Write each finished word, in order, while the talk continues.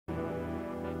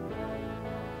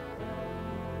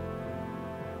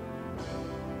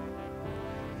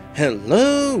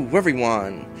Hello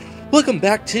everyone! Welcome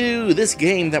back to this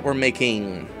game that we're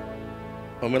making.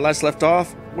 When we last left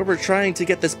off, we were trying to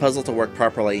get this puzzle to work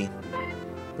properly.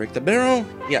 Break the barrel?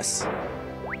 Yes.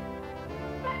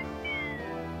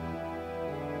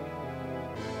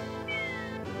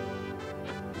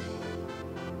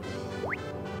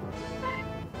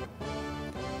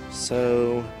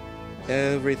 So,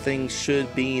 everything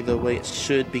should be the way it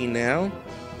should be now.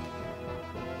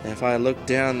 If I look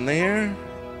down there,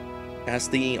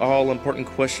 ask the all-important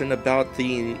question about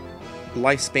the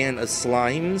lifespan of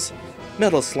slimes,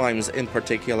 metal slimes in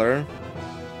particular.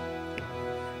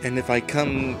 And if I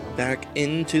come back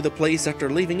into the place after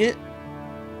leaving it,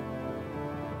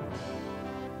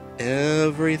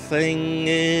 everything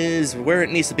is where it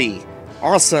needs to be.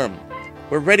 Awesome!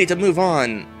 We're ready to move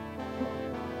on.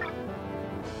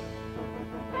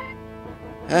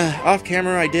 Off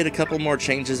camera, I did a couple more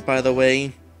changes, by the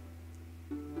way.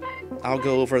 I'll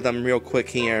go over them real quick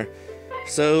here.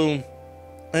 So,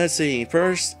 let's see.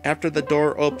 First, after the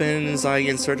door opens, I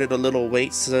inserted a little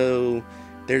wait, so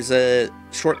there's a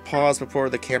short pause before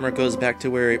the camera goes back to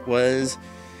where it was.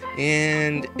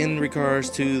 And in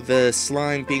regards to the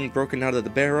slime being broken out of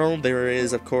the barrel, there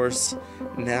is, of course,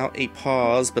 now a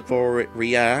pause before it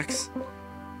reacts.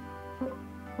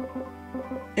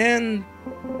 And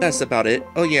that's about it.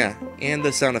 Oh yeah, and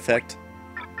the sound effect.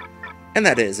 And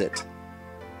that is it.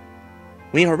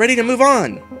 We are ready to move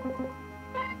on!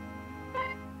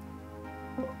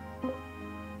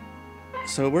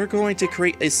 So we're going to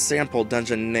create a sample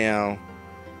dungeon now.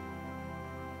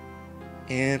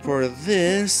 And for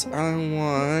this, I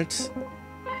want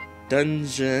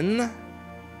Dungeon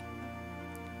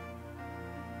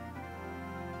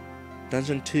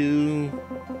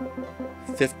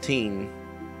 215.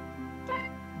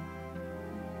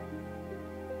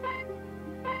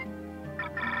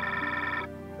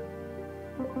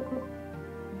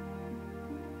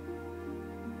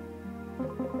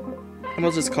 And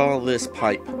we'll just call this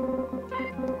pipe.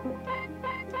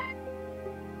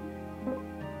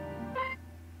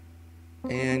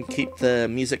 And keep the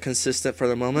music consistent for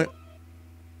the moment.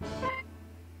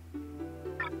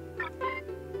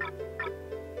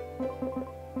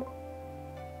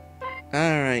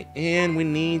 Alright, and we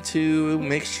need to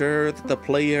make sure that the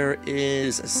player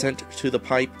is sent to the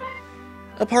pipe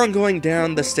upon going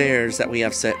down the stairs that we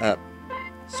have set up.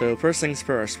 So first things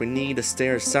first, we need a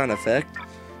stairs sound effect.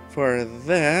 For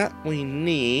that, we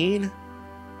need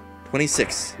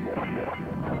 26.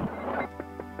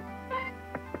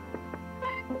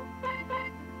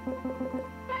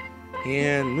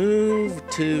 And move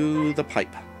to the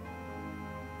pipe.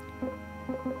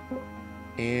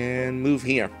 And move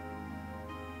here.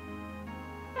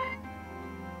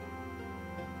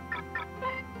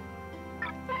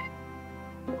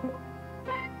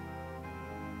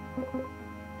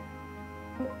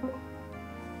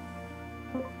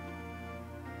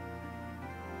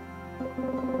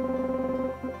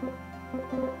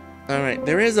 Alright,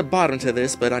 there is a bottom to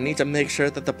this, but I need to make sure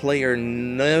that the player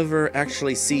never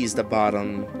actually sees the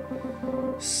bottom.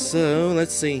 So,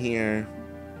 let's see here.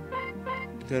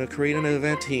 I'm gonna create an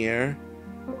event here.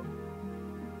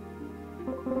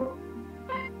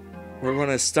 We're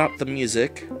gonna stop the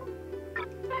music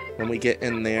when we get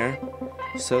in there.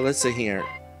 So, let's see here.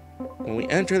 When we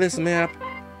enter this map,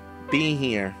 be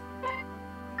here.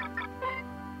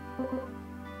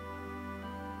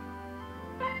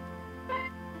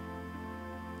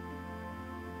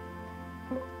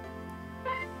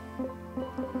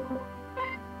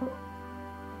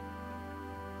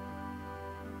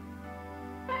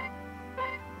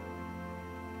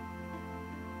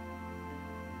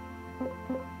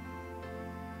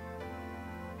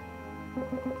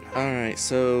 Alright,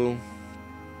 so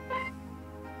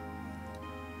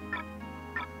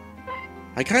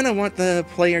I kind of want the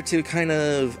player to kind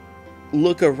of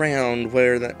look around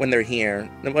when they're here.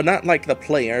 Well, not like the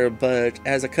player, but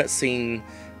as a cutscene,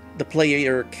 the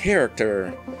player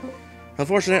character.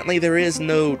 Unfortunately, there is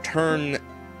no turn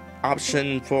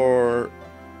option for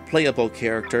playable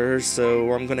characters,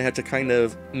 so I'm going to have to kind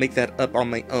of make that up on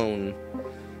my own.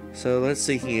 So let's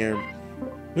see here.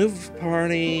 Move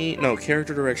party, no,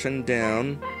 character direction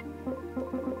down.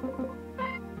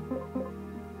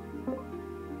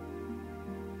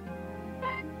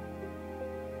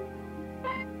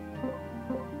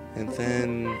 And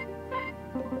then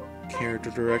character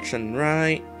direction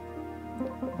right.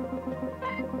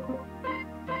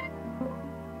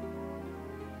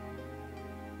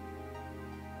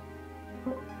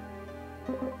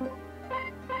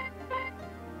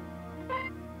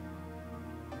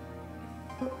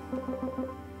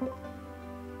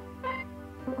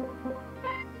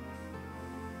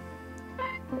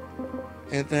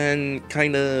 and then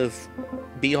kind of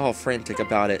be all frantic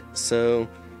about it. So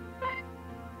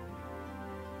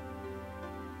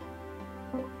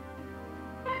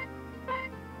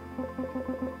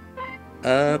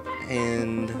up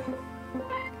and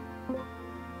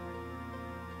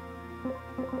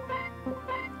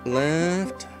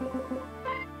left.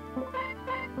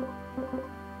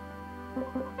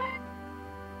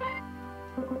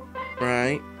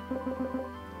 Right.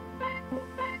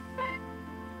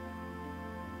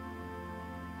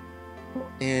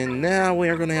 And now we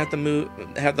are going to have to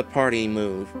have the party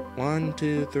move. 1,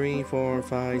 2, 3, 4,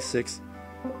 5, 6,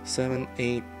 7,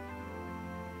 8.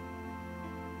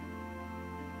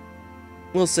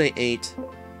 We'll say 8.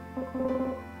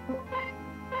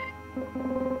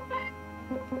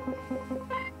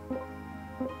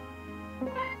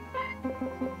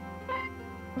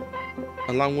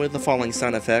 Along with the falling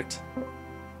sound effect.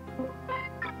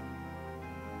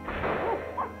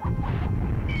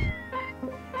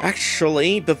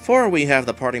 Actually, before we have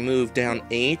the party move down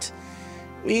 8,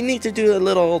 we need to do a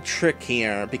little trick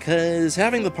here, because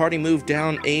having the party move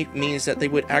down 8 means that they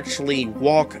would actually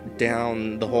walk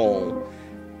down the hole.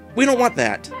 We don't want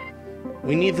that.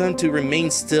 We need them to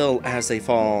remain still as they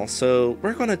fall, so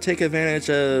we're going to take advantage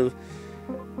of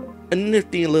a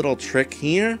nifty little trick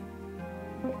here.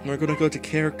 We're going to go to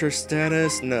character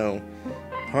status. No.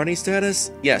 Party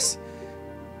status? Yes.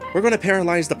 We're going to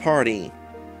paralyze the party.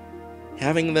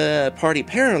 Having the party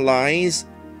paralyzed,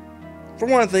 for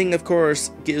one thing, of course,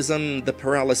 gives them the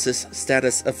paralysis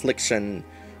status affliction,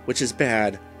 which is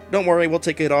bad. Don't worry, we'll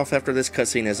take it off after this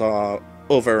cutscene is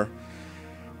over.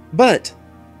 But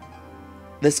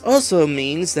this also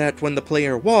means that when the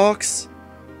player walks,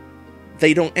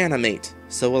 they don't animate.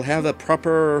 So we'll have a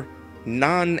proper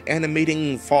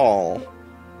non-animating fall.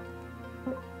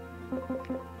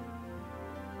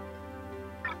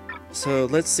 So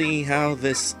let's see how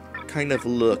this kind of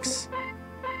looks.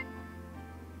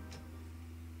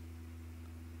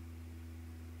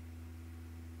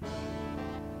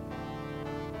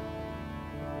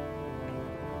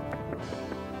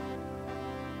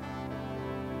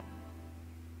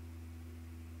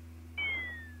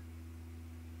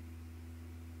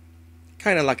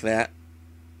 Kind of like that.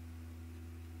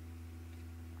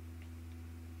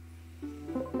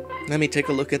 Let me take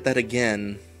a look at that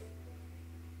again.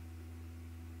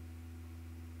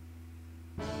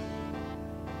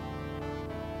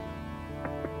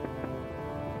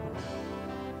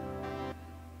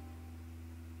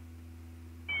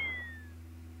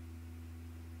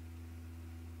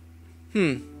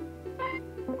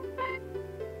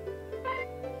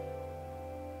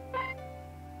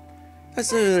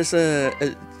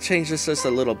 Let's change this just a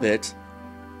little bit.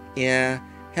 Yeah,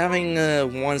 having a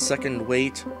 1 second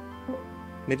wait,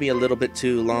 maybe a little bit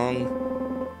too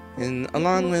long. And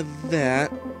along with that,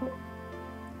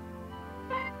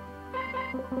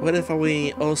 what if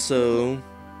we also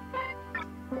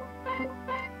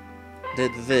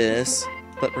did this,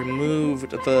 but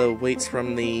removed the weights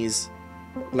from these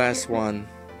last one?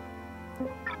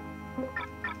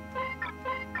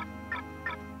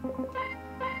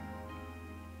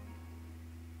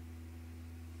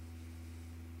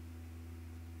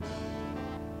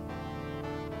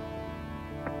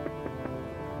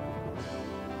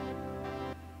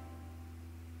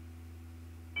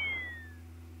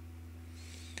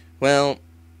 Well,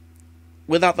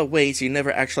 without the weights, you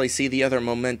never actually see the other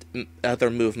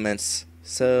movements.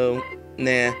 So,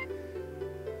 nah.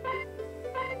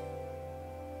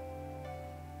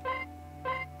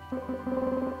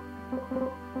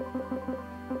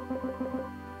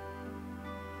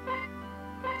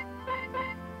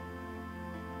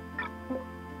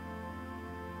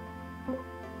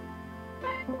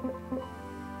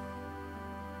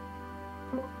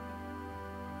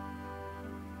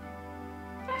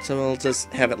 So we'll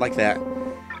just have it like that.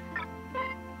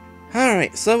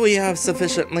 Alright, so we have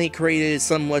sufficiently created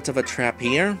somewhat of a trap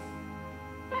here.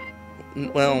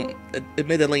 Well,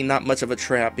 admittedly not much of a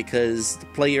trap, because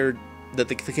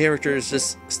the characters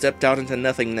just stepped out into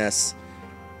nothingness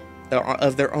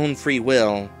of their own free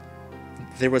will.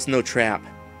 There was no trap.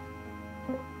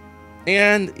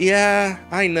 And yeah,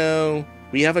 I know,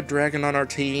 we have a dragon on our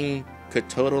team, could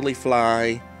totally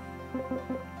fly.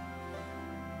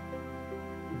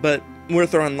 But we're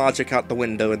throwing logic out the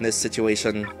window in this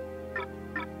situation.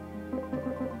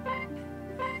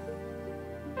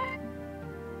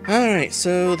 Alright,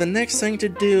 so the next thing to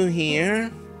do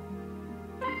here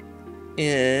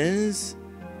is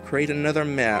create another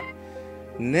map.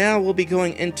 Now we'll be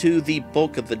going into the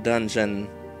bulk of the dungeon.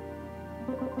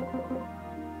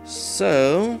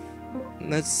 So,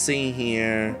 let's see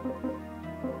here.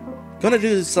 Gonna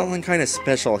do something kind of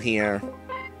special here.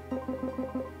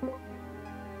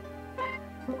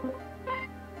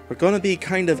 We're gonna be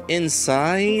kind of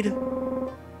inside,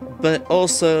 but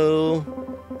also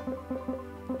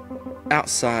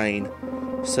outside.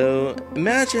 So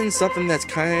imagine something that's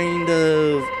kind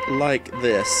of like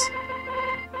this.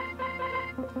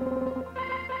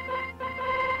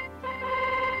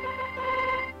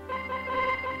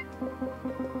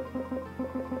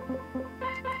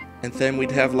 And then we'd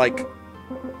have like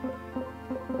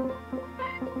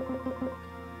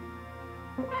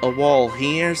a wall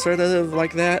here, sort of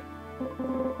like that.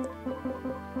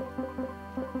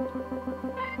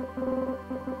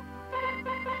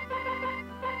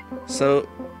 So,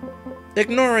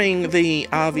 ignoring the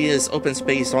obvious open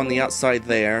space on the outside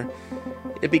there,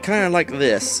 it'd be kind of like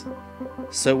this.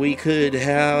 So we could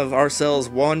have ourselves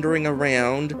wandering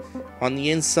around on the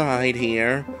inside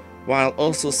here, while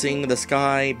also seeing the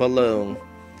sky below.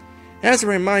 As a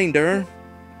reminder,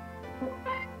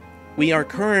 we are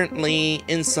currently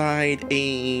inside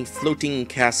a floating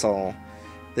castle.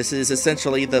 This is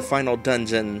essentially the final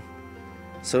dungeon.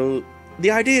 So the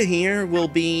idea here will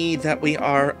be that we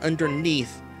are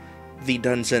underneath the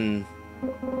dungeon.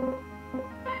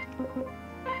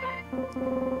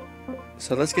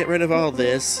 So let's get rid of all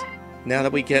this, now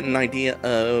that we get an idea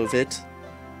of it.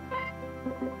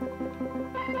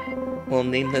 We'll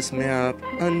name this map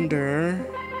Under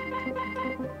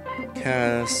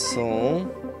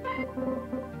Castle.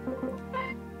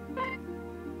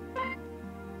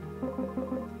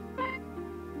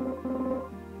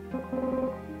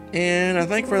 And I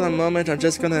think for the moment I'm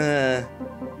just gonna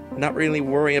not really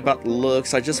worry about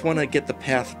looks. I just want to get the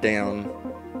path down.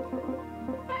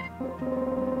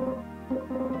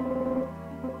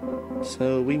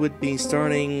 So we would be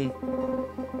starting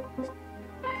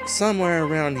somewhere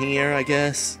around here, I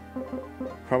guess.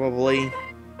 Probably.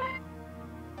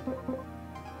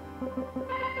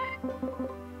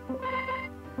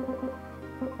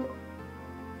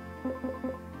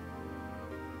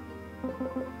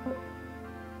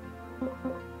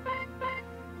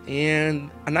 And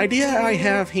an idea I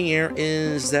have here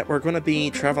is that we're going to be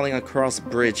traveling across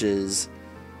bridges.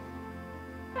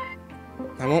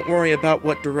 I won't worry about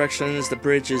what directions the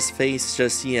bridges face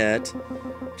just yet.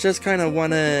 Just kind of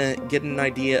want to get an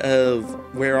idea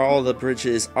of where all the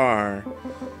bridges are.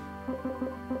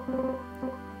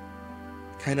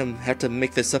 Kind of have to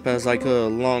make this up as I go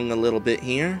along a little bit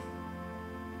here.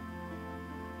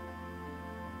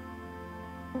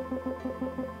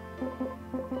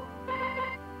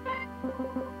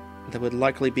 There would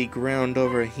likely be ground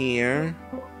over here.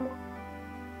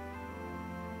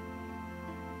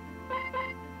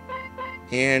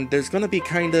 And there's going to be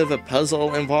kind of a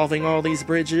puzzle involving all these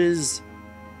bridges.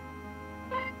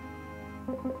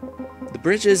 The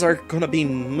bridges are going to be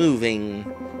moving.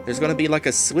 There's going to be like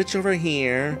a switch over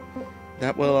here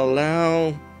that will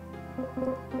allow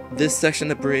this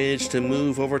section of bridge to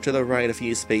move over to the right a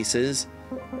few spaces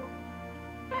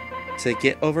to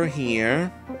get over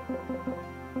here.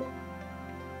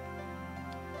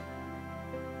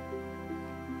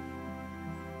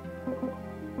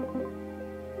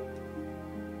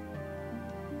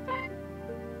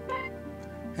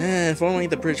 If only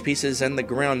the bridge pieces and the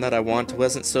ground that I want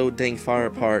wasn't so dang far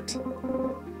apart.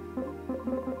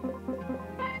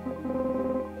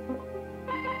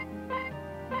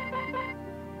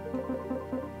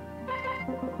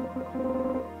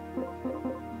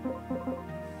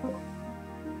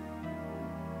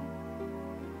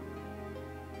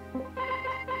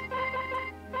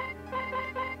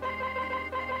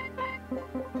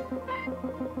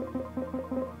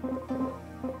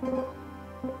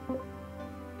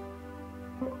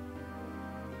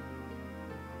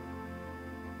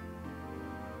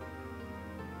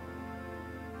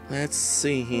 Let's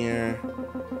see here.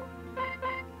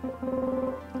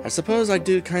 I suppose I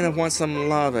do kind of want some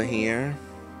lava here.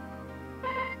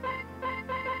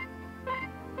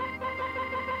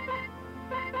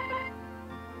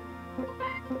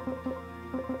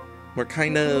 We're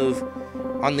kind of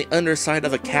on the underside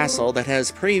of a castle that has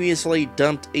previously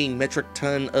dumped a metric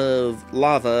ton of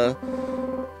lava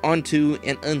onto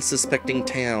an unsuspecting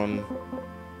town.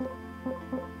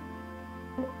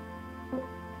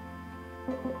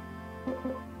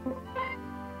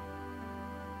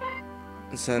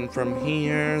 So then from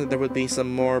here, there would be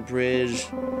some more bridge.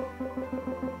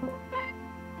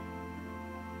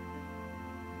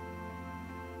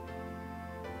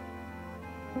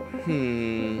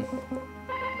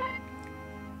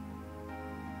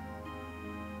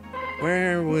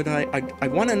 Where would I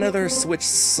want another switch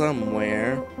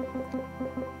somewhere.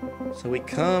 So we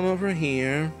come over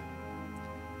here.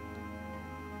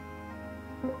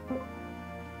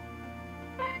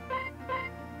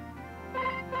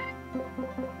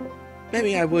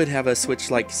 maybe I would have a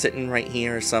switch like sitting right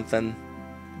here or something.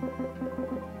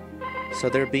 So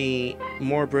there'd be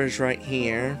more bridge right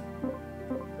here.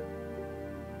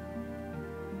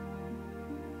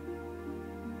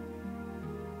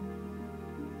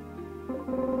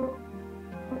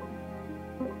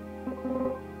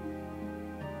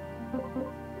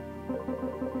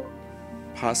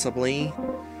 Possibly.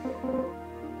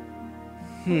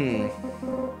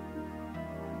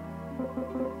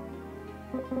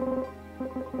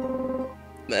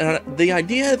 The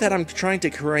idea that I'm trying to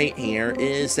create here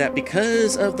is that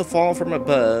because of the fall from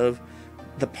above,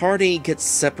 the party gets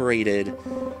separated.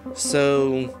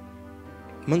 So,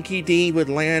 Monkey D would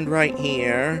land right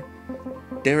here.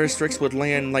 Daristrix would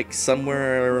land like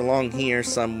somewhere along here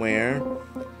somewhere.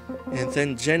 And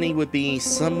then Jenny would be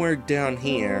somewhere down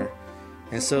here.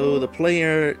 And so the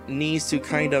player needs to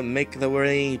kind of make the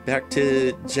way back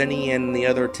to Jenny and the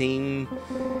other team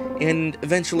and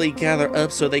eventually gather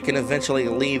up so they can eventually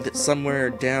leave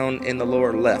somewhere down in the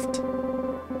lower left.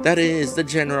 That is the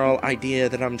general idea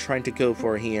that I'm trying to go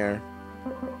for here.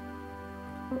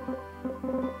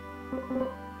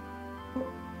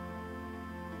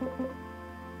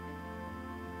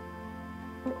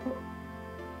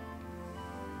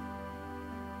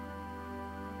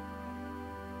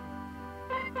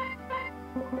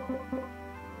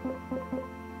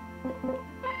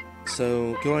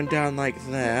 So, going down like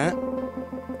that,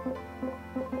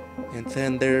 and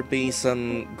then there'd be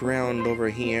some ground over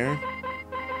here.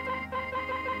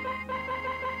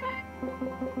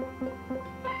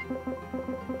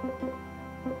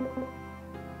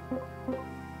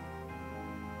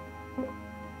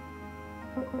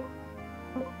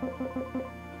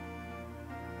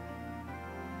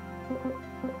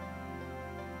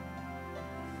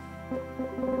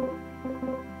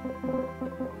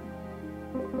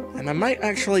 And I might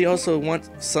actually also want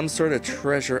some sort of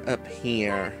treasure up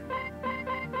here.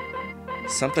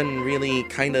 Something really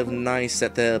kind of nice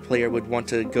that the player would want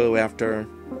to go after.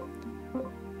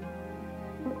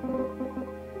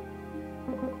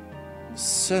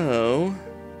 So,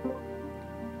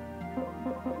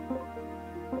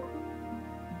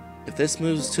 if this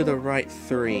moves to the right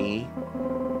 3,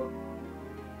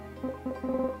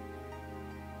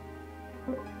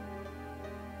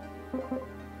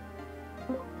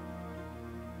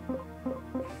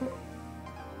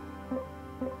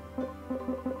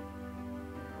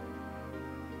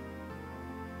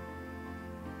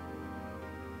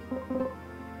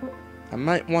 I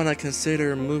might want to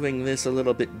consider moving this a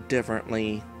little bit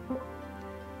differently.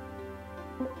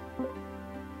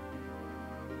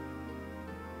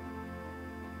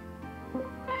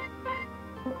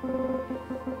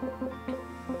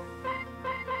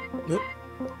 Oop.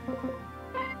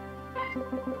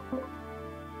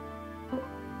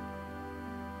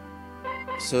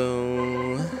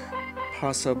 So,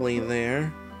 possibly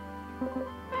there.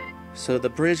 So the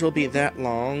bridge will be that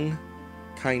long,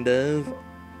 kind of.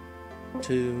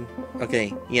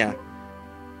 Okay, yeah.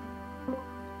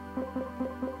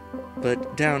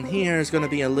 But down here is going to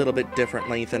be a little bit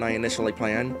differently than I initially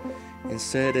planned.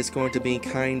 Instead, it's going to be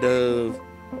kind of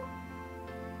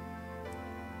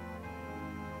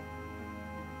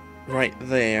right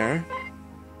there.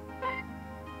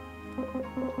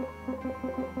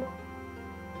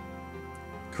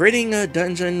 Creating a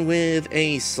dungeon with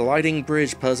a sliding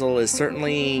bridge puzzle is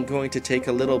certainly going to take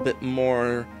a little bit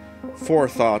more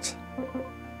forethought.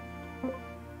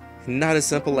 Not as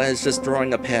simple as just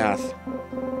drawing a path.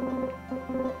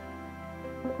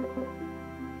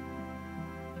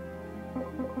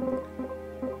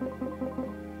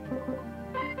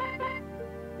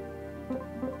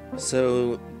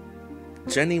 So,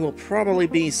 Jenny will probably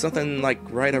be something like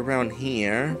right around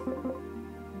here.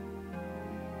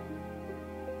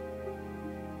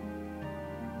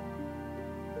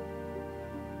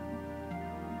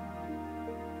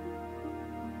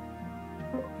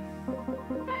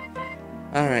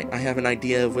 Alright, I have an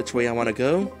idea of which way I want to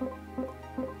go.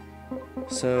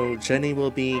 So Jenny will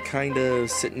be kind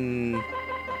of sitting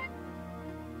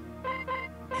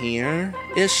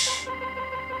here-ish.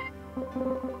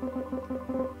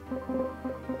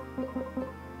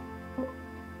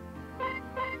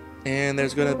 And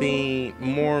there's going to be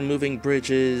more moving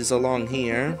bridges along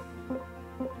here.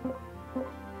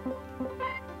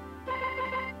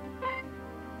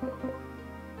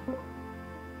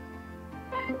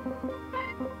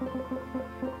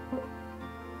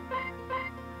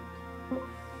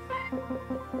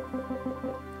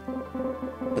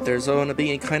 But there's going to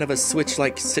be kind of a switch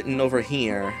like sitting over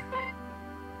here.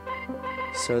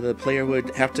 So the player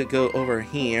would have to go over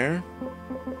here.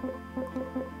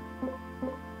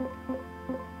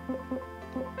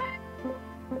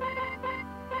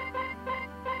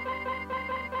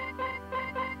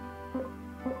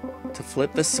 to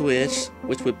flip the switch,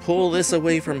 which would pull this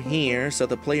away from here, so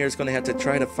the player is going to have to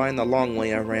try to find the long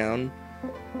way around.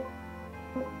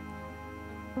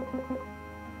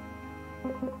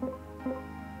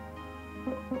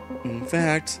 In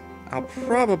fact, I'll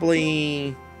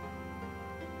probably...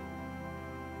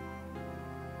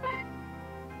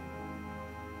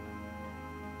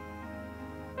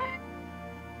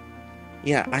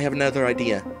 Yeah, I have another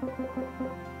idea.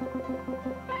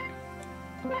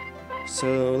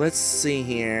 So let's see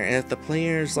here. If the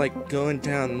player's like going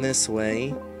down this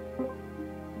way,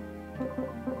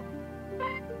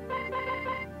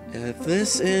 if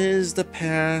this is the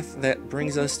path that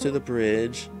brings us to the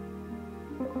bridge,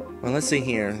 well, let's see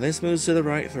here. This moves to the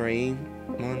right 3.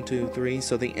 1, 2, 3.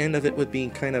 So the end of it would be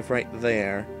kind of right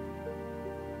there.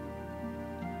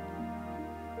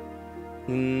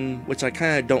 Which I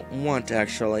kind of don't want,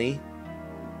 actually.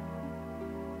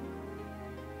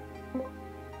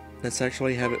 Let's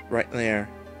actually have it right there.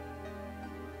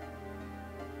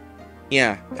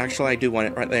 Yeah, actually I do want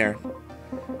it right there.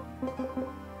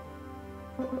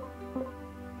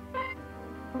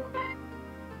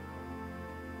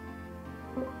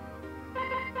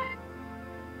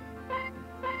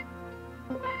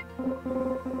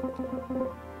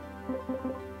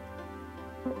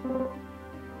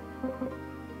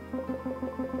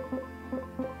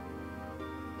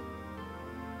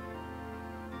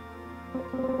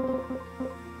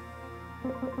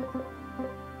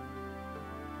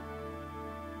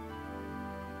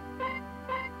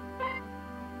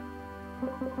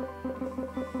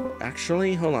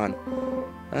 Actually, hold on.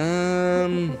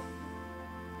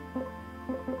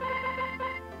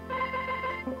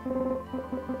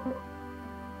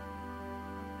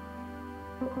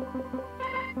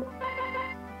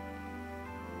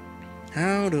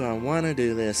 How do I want to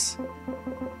do this?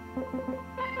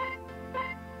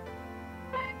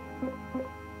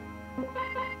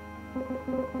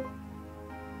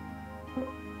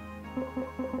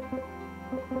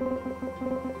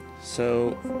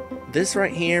 So, this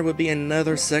right here would be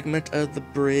another segment of the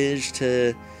bridge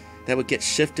that would get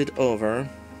shifted over.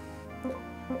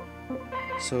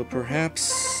 So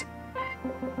perhaps...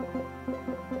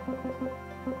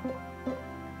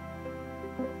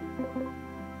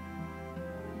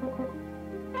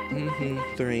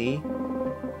 three.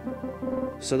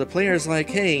 So the player's like,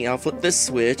 hey, I'll flip this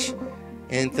switch,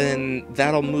 and then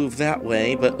that'll move that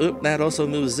way, but oop, that also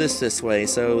moves this way,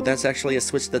 so that's actually a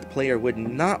switch that the player would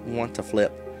not want to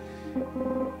flip.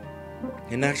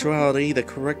 In actuality, the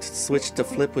correct switch to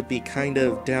flip would be kind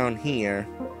of down here.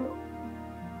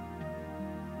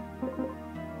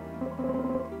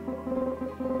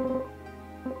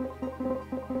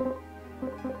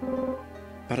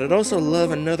 But I'd also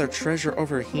love another treasure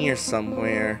over here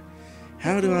somewhere.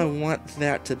 How do I want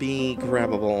that to be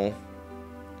grabbable?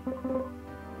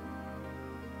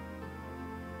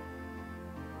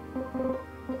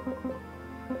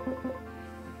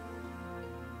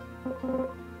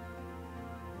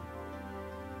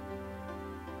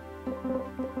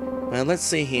 Well, let's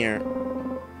see here.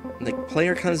 The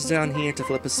player comes down here to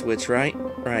flip a switch, right?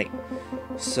 Right.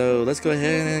 So let's go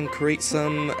ahead and create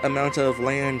some amount of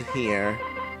land here.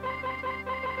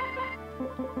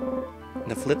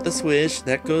 Now flip the switch,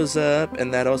 that goes up,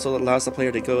 and that also allows the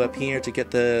player to go up here to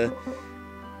get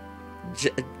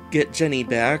get Jenny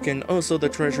back, and also the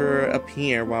treasure up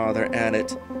here while they're at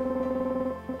it.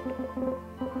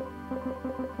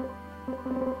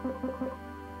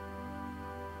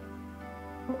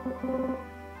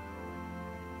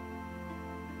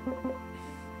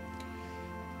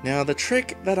 Now the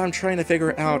trick that I'm trying to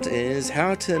figure out is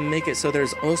how to make it so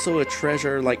there's also a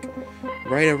treasure like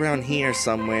right around here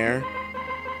somewhere.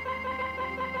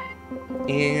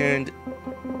 And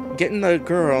getting the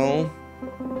girl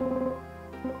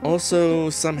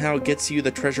also somehow gets you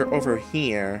the treasure over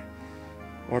here.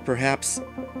 Or perhaps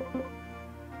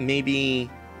maybe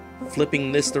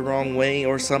flipping this the wrong way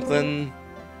or something.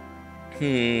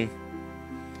 This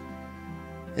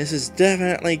is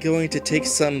definitely going to take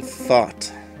some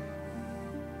thought.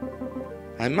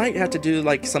 I might have to do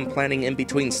like some planning in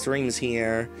between streams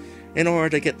here in order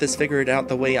to get this figured out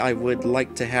the way I would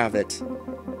like to have it.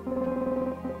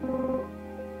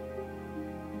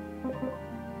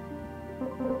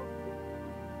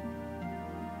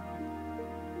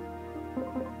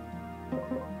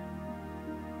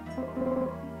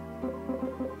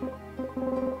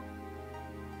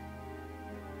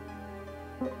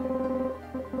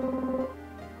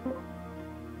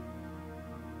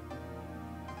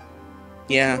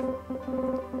 Yeah,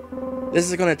 this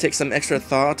is going to take some extra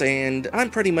thought, and I'm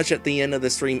pretty much at the end of the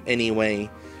stream anyway.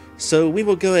 So we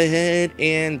will go ahead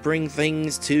and bring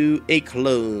things to a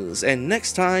close, and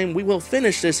next time we will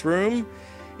finish this room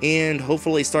and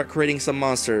hopefully start creating some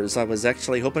monsters. I was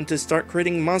actually hoping to start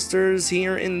creating monsters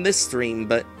here in this stream,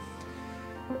 but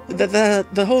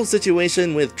the whole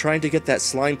situation with trying to get that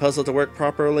slime puzzle to work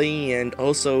properly, and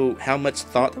also how much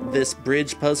thought this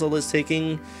bridge puzzle is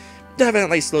taking,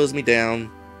 definitely slows me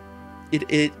down. It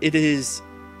is...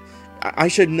 I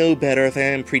should know better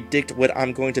than predict what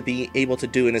I'm going to be able to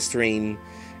do in a stream,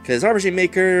 because RPG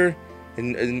Maker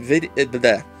and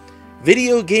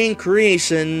video game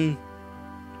creation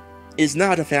is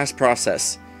not a fast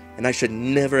process, and I should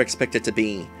never expect it to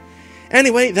be.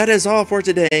 Anyway, that is all for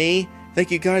today. Thank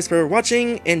you guys for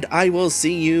watching, and I will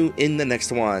see you in the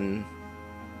next one.